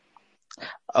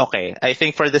Okay, I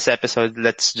think for this episode,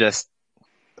 let's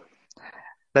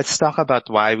talk about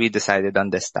why we decided on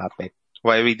this topic.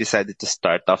 Why we decided to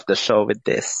start off the show with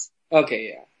this.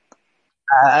 Okay, yeah.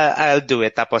 I'll do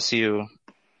it. Tapos you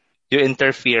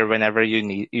interfere whenever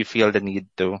you feel the need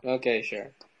to. Okay,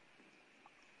 sure.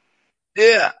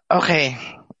 Yeah. Okay.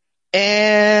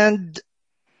 And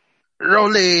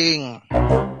rolling.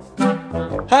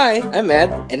 Hi, I'm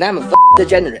Ed, and I'm a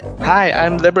degenerate. Hi,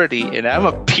 I'm Liberty, and I'm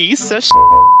a piece of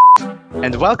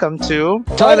And welcome to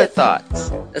Toilet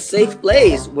Thoughts. A safe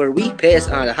place where we piss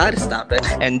on the hottest topics.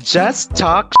 And just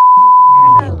talk.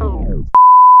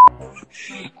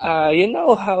 You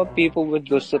know how people would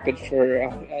go stupid for.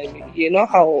 You know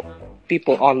how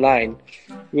people online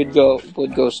would go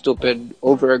stupid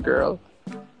over a girl.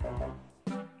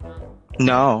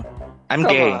 No, I'm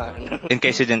Come gay. on. In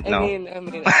case you didn't know. I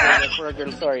mean, for a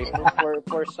girl, sorry,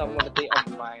 for someone that they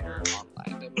admire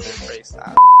online. Let me rephrase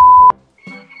that.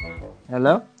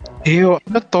 Hello? Ew,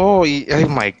 ano to? Oh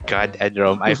my god,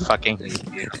 Edrom, I fucking hate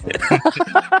you.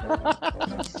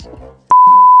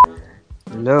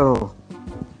 Hello.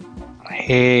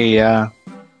 Hey,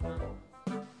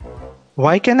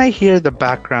 why can I hear the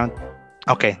background?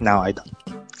 Okay, now I don't.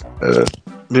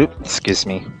 Excuse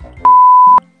me.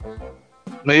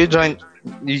 No, you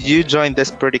joined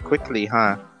this pretty quickly,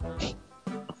 huh?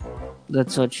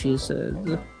 That's what she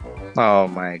said. Oh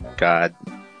my god.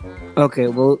 Okay,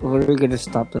 well, we're gonna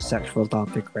stop the sexual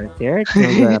topic right there.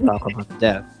 We're gonna talk about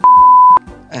death.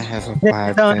 I have a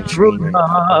 5-inch penis.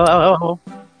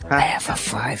 I have a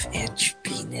 5-inch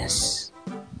penis.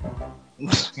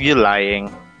 You lying.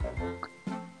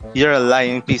 You're a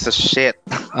lying piece of shit.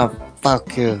 Oh,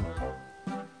 fuck you.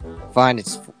 Fine,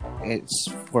 it's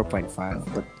 4.5,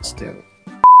 but still.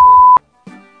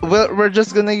 We're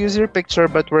just gonna use your picture,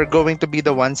 but we're going to be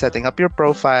the one setting up your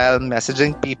profile,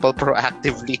 messaging people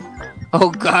proactively.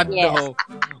 Oh god, Yes. no.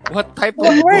 What type of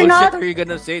Well, we're bullshit not- are you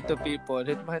gonna say to people?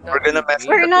 It might not We're gonna be message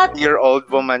me. We're a not- 50-year-old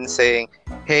woman saying,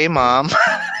 "Hey, mom,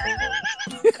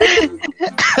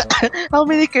 how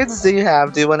many kids do you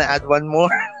have? Do you want to add one more?"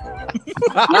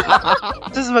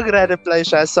 Just magre-reply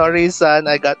siya, "Sorry, son,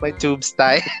 I got my tubes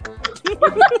tied."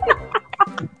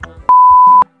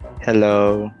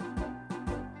 Hello.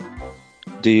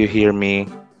 Do you hear me?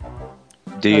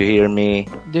 Do you hear me?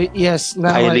 Yes,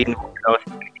 now Eileen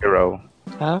Hero.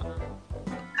 Huh?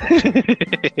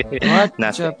 What?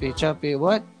 Nothing. Choppy,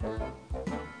 what?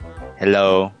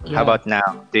 Hello. Yeah. How about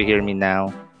now? Do you hear me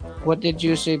now? What did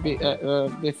you say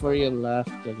before you left?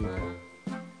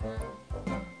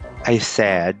 I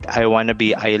said I want to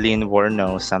be Eileen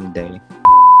Warno someday.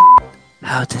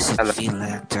 How does it Hello. feel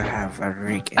like to have a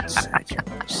rig inside your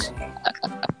pussy?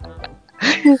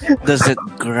 Does it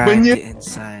grind you- the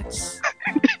insides?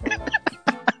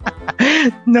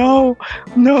 No.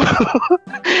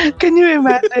 Can you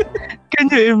imagine? Can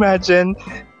you imagine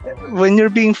when you're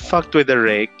being fucked with a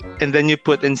rake and then you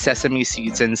put in sesame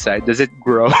seeds inside? Does it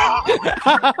grow?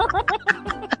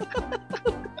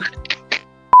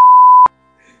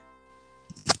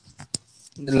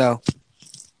 Hello.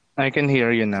 I can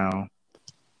hear you now.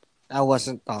 I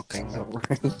wasn't talking, don't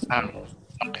worry.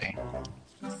 Okay.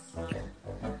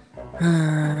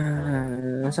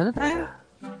 Saan na tayo?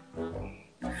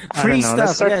 I Free don't know.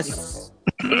 Let's stuff, start- yes.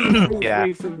 Yeah.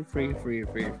 Free.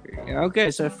 Okay,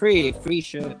 so free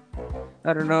shit.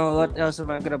 I don't know what else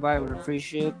am I gonna buy with free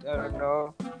shit. I don't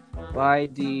know. Buy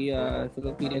the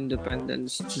Philippine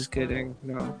independence. Just kidding.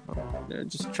 No,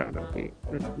 just trying to be.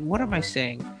 What am I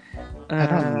saying? I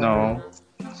don't know.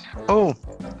 Oh.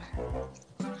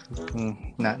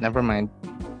 Never mind.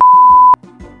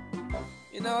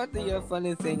 You know what the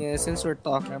funny thing is, since we're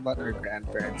talking about our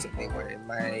grandparents anyway,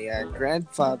 my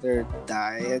grandfather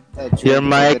died. Your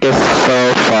mic is so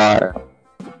far.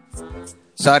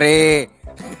 Sorry.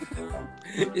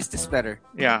 Is this better?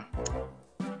 Yeah.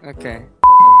 Okay.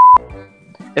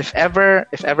 If ever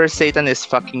Satan is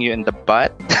fucking you in the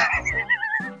butt,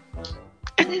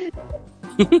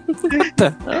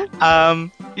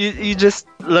 you just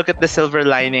look at the silver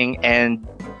lining and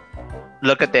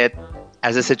look at it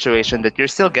as a situation that you're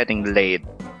still getting laid.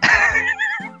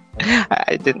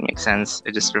 It didn't make sense.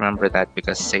 I just remember that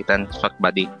because Satan, fuck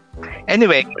buddy.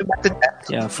 Anyway, going back to that.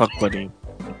 Yeah, fuck buddy.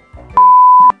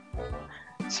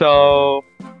 So,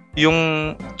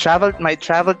 my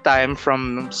travel time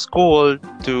from school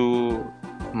to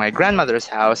my grandmother's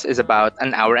house is about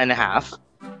an hour and a half.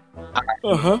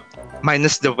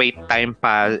 Minus the wait time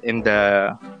pa in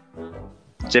the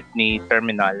jeepney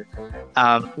terminal.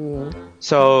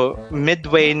 So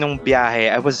midway nung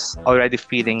biyahe, I was already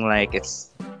feeling like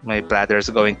my bladder is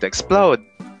going to explode.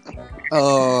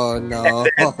 Oh no.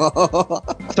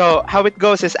 So how it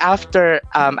goes is after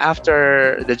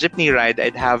the jeepney ride,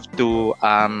 I'd have to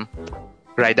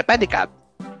ride a pedicab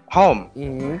home.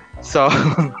 Mm-hmm. So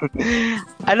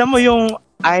alam mo yung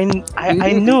I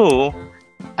knew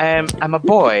I'm a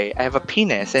boy. I have a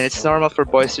penis, and it's normal for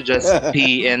boys to just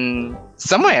pee in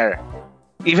somewhere,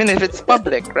 even if it's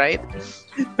public, right?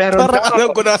 Pero Parang no, alam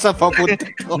ko nasa papunta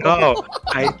to. no,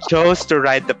 I chose to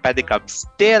ride the pedicab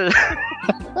still.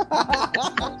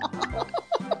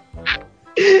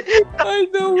 I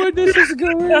know where this is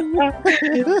going.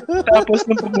 Tapos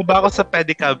nung bumaba ako sa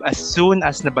pedicab, as soon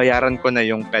as nabayaran ko na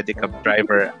yung pedicab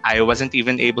driver, I wasn't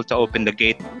even able to open the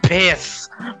gate. Piss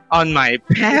on my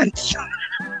pants.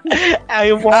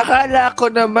 I walked. Akala ko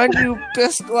naman you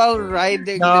pissed while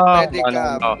riding the No,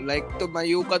 pedicab. no. Like,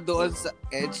 tumayo ka doon sa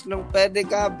edge ng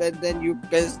pedicab and then you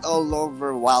pissed all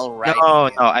over while riding No,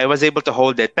 it. no, I was able to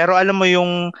hold it. Pero alam mo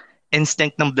yung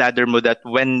instinct ng bladder mo that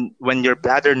when your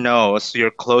bladder knows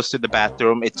you're close to the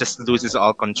bathroom, it just loses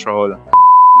all control.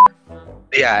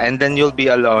 Yeah, and then you'll be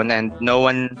alone and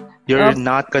you're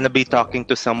not gonna be talking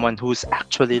to someone who's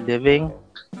actually living.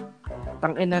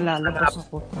 Tangina, lalabas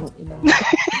ako. Tangina.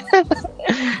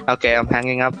 Okay, I'm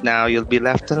hanging up now. You'll be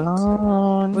left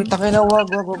alone. Uy, tangina, wag.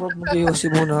 Mag-iusi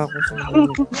muna ako.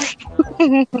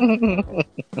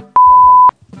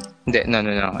 Hindi, no.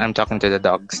 I'm talking to the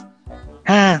dogs.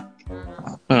 Ha!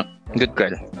 Good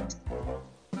girl.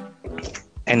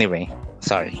 Anyway,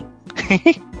 sorry.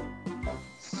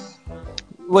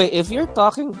 Wait, if you're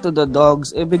talking to the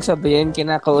dogs, ibig sabihin,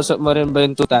 kinakausap mo rin ba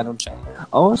yung tutanong siya?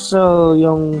 Also,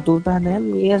 yung tuta na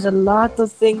yan, he has a lot of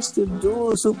things to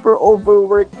do. Super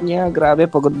overworked niya. Grabe,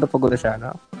 pagod na siya,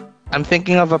 no? I'm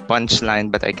thinking of a punchline,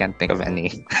 but I can't think of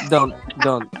any. Don't.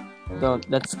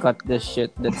 Let's cut this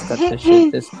shit.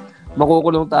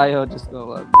 Makukulong tayo. Just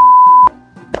go.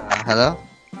 Hello?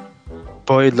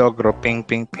 Boy logro, ping,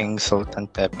 salt and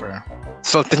pepper.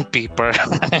 Salt and pepper.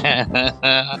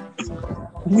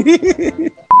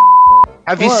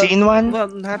 Have you seen one? Well,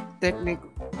 not technically.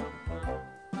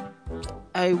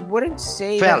 I wouldn't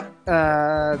say Felt.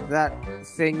 that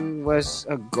thing was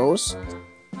a ghost.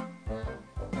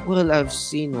 Well, I've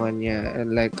seen one, yeah,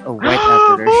 and like a white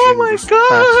apparition Oh my just God!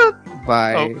 passed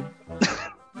by Oh.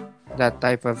 that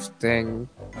type of thing.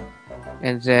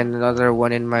 And then another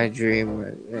one in my dream.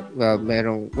 Well,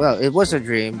 it was a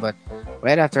dream, but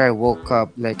right after I woke up,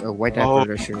 like a white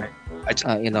apparition, I just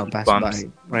passed bumps.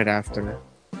 by right after.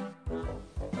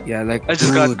 Yeah, like I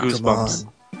just got dude, come goosebumps.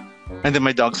 And then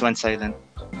my dogs went silent.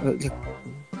 on.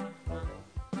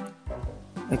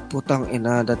 Like putang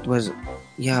ina, that was,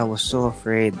 I was so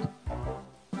afraid.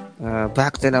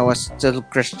 Back then I was still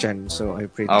Christian, so I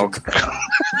prayed Oh, to God.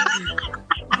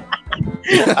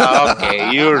 okay,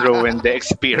 you ruined the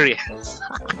experience.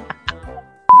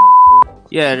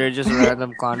 Yeah, they're just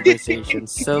random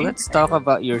conversations. So let's talk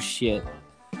about your shit.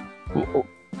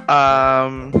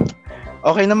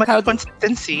 Okay naman yung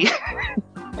consistency.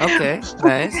 Okay,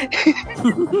 nice.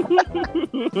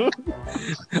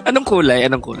 Anong kulay?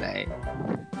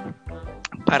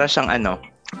 Para siyang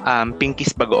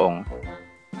pinkies bagoong.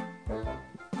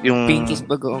 Yung Pinkies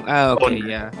bagoong. Ah, okay,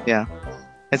 Oh, yeah.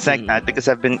 It's like that because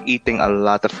I've been eating a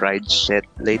lot of fried shit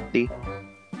lately.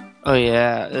 Oh,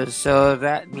 yeah. So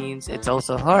that means it's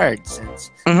also hard since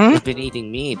you've been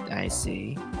eating meat. I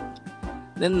see.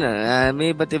 Then,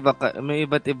 may iba't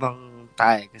ibang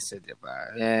tayo kasi,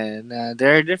 diba? And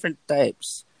there are different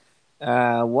types.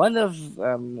 One of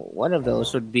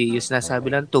those would be yung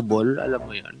sinasabi ng tubol, alam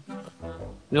mo yun?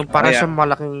 Yung para siyang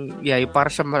malaking, yung para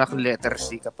siyang malaking letter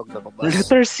C kapag nababas.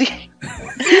 Letter C?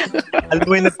 Alam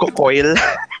mo yung nagko-coil?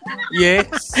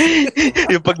 Yes.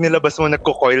 Yung pag nilabas mo,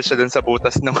 nagko-coil siya dun sa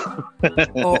butas ng...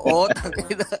 Oo,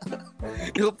 tangina.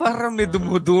 Yung parang may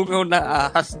dumudungaw na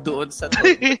ahas doon sa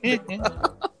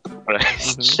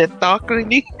Shit talk,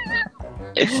 really?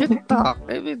 Shit talk.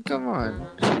 I mean, come on.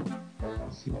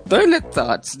 Toilet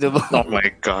thoughts, diba? Oh my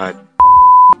God.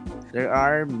 There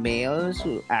are males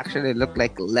who actually look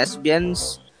like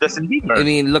lesbians. Justin Bieber. I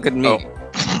mean, look at me. Oh.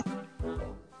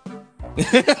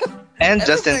 And I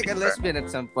Justin look like a Bieber. lesbian at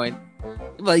some point.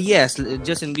 Well, yes,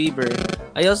 Justin Bieber.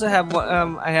 I also have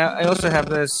I also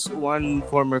have this one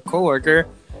former coworker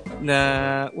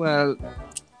na, well,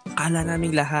 akala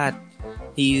naming lahat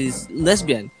he's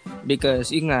lesbian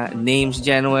because yung nga name's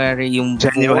January, yung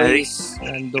voice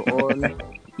nandoon.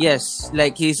 Yes,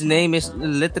 like his name is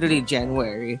literally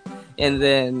January. And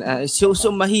then, so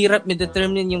mahirap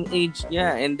i-determine yung age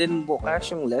niya. And then, mukha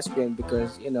siyang lesbian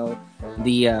because,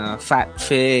 the fat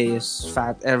face,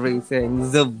 fat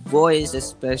everything. The voice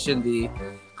especially,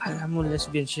 kala mo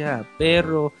lesbian siya.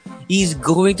 Pero, he's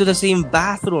going to the same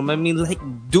bathroom. I mean, like,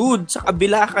 dude, sa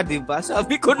kabila ka, diba?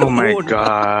 Sabi ko Oh my noon.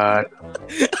 God.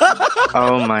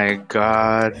 Oh my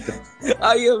God.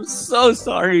 I am so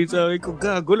sorry. Sabi ko,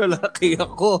 gago, lalaki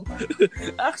ako.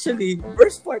 Actually,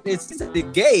 first part is, he's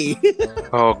gay.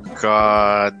 Oh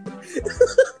God.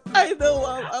 I know,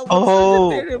 I was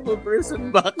Oh. such a terrible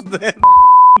person back then.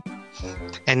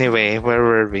 Anyway, where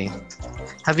were we?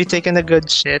 Have you taken a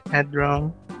good shit,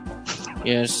 Edrom?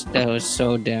 Yes, that was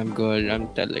so damn good. I'm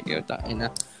telling you,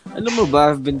 ina. Alam mo ba,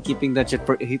 I've been keeping that shit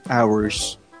for 8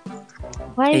 hours.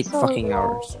 Why 8 so fucking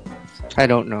long? hours. I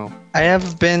don't know. I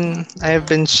have been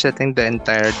shitting the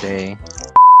entire day.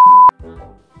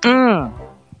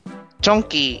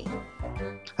 Chunky.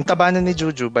 Ang taba na ni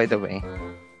Juju, by the way.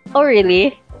 Oh,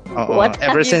 really? Oo. What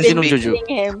Ever have you since been Juju? feeding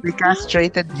him? we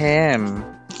castrated him.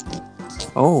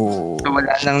 Oh. So,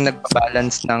 wala nang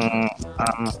nagpa-balance ng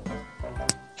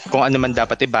kung ano man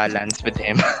dapat i-balance with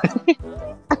him.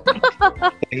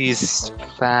 He's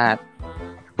fat.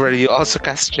 Were you also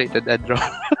castrated, Edro?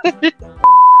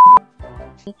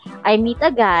 I meet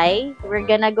a guy, we're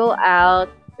gonna go out,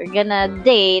 we're gonna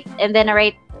date, and then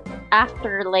right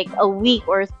after like a week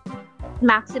or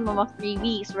maximum of 3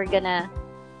 weeks, they're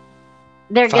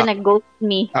Fuck. gonna ghost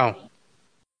me. Oh.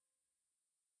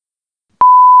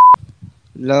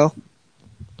 Hello?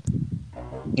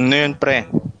 Ano yun, pre?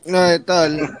 No,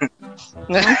 tol.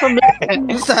 Ang problema,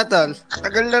 Basta, tol.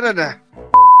 Tagal na rin ah.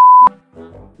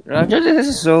 Roger, this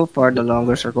is so far the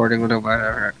longest recording that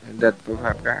we've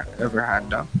ever had,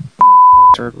 though.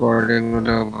 Recording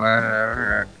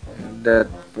that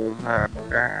we've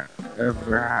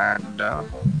ever had, though.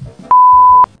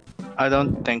 I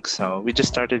don't think so. We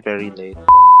just started very late.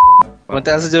 What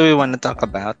else do we want to talk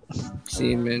about?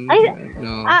 Semen.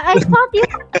 No. I thought you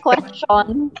had a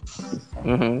question.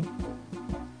 Mm-hmm.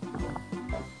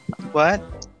 What?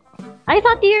 I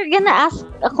thought you were gonna ask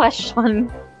a question.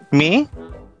 Me?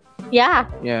 Yeah.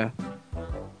 Yeah.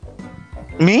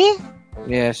 Me?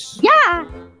 Yes. Yeah.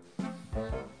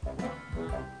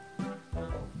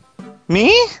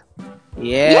 Me?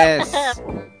 Yes.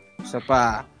 Isa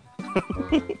pa.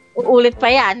 Uulit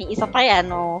pa yan. Isa pa yan,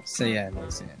 oh. Isa yan.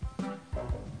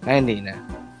 Ay, hindi na.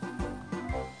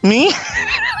 Me?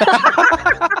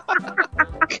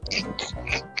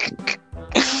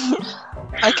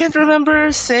 I can't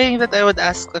remember saying that I would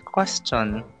ask a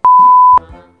question.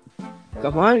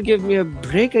 Come on, give me a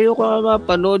break. Ayoko nga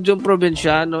mapanood yung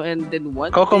Provinciano and then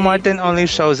one Coco day- Martin only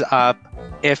shows up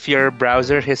if your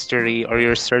browser history or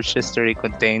your search history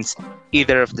contains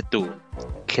either of the two,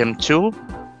 Kim Chu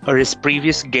or his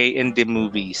previous gay indie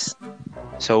movies.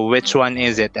 So which one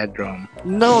is it, Edrom?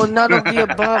 No, none of the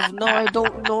above. No, I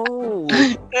don't know.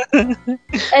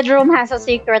 Edrom has a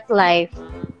secret life.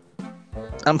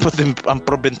 Ang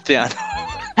probinsyano.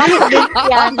 Ang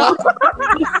Provinciano.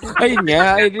 Ayun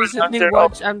nga, I recently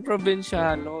watched Ang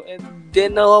Provinciano and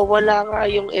then nawawala nga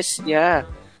yung S niya.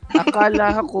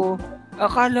 Akala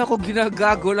ko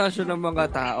ginagago lang siya ng mga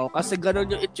tao kasi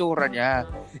ganun yung itsura niya.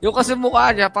 Yung kasi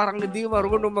mukha niya parang hindi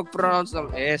marunong mag-pronounce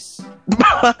ng S.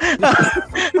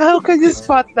 How can you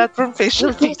spot that from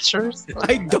facial features?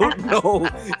 I don't know.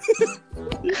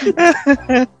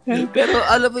 Pero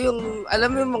alam mo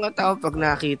yung mga tao pag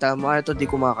nakita mo, ito di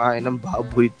kumakain ng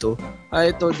baboy to.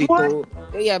 Ito dito.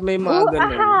 Yeah, may mga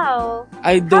ganun. How?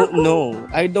 I don't know.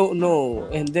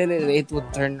 And then it would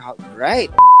turn out right.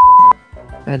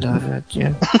 I love it,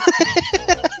 yeah.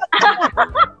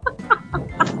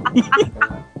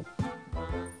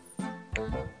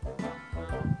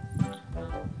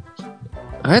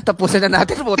 Ay, tapusin na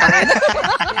natin, putang ina.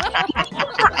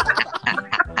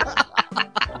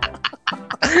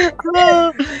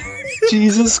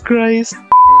 Jesus Christ.